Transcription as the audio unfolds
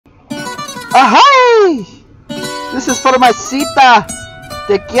Ahai! This is for my cita.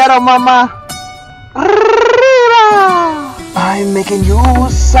 Te quiero, mama. Arriba! I'm making you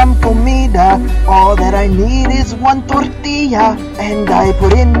some comida. All that I need is one tortilla. And I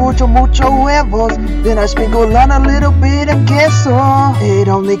put in mucho huevos. Then I sprinkle on a little bit of queso. It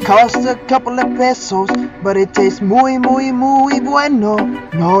only costs a couple of pesos, but it tastes muy bueno.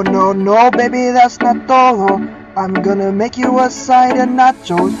 No, baby, that's not todo. I'm gonna make you a side of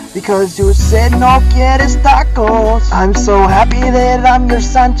nachos because you said no quieres tacos. I'm so happy that I'm your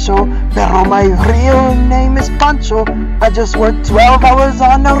Sancho, pero my real name is Pancho. I just worked 12 hours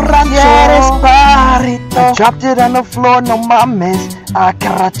on a rancho. Quieres burrito? I dropped it on the floor, no mames. A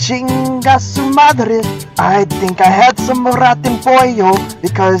cara chinga su madre. I think I had some rotten pollo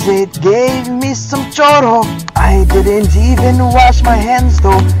because it gave me some choro. I didn't even wash my hands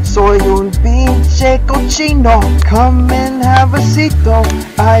though. Soy un pinche cochino. Come and have a cito.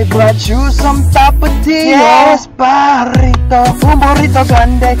 I brought you some tapatio. Quieres burrito? Un burrito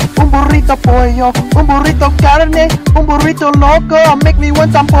grande, un burrito pollo, un burrito carne, un burrito loco. Make me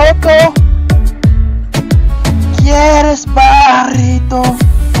one tampoco. Quieres burrito?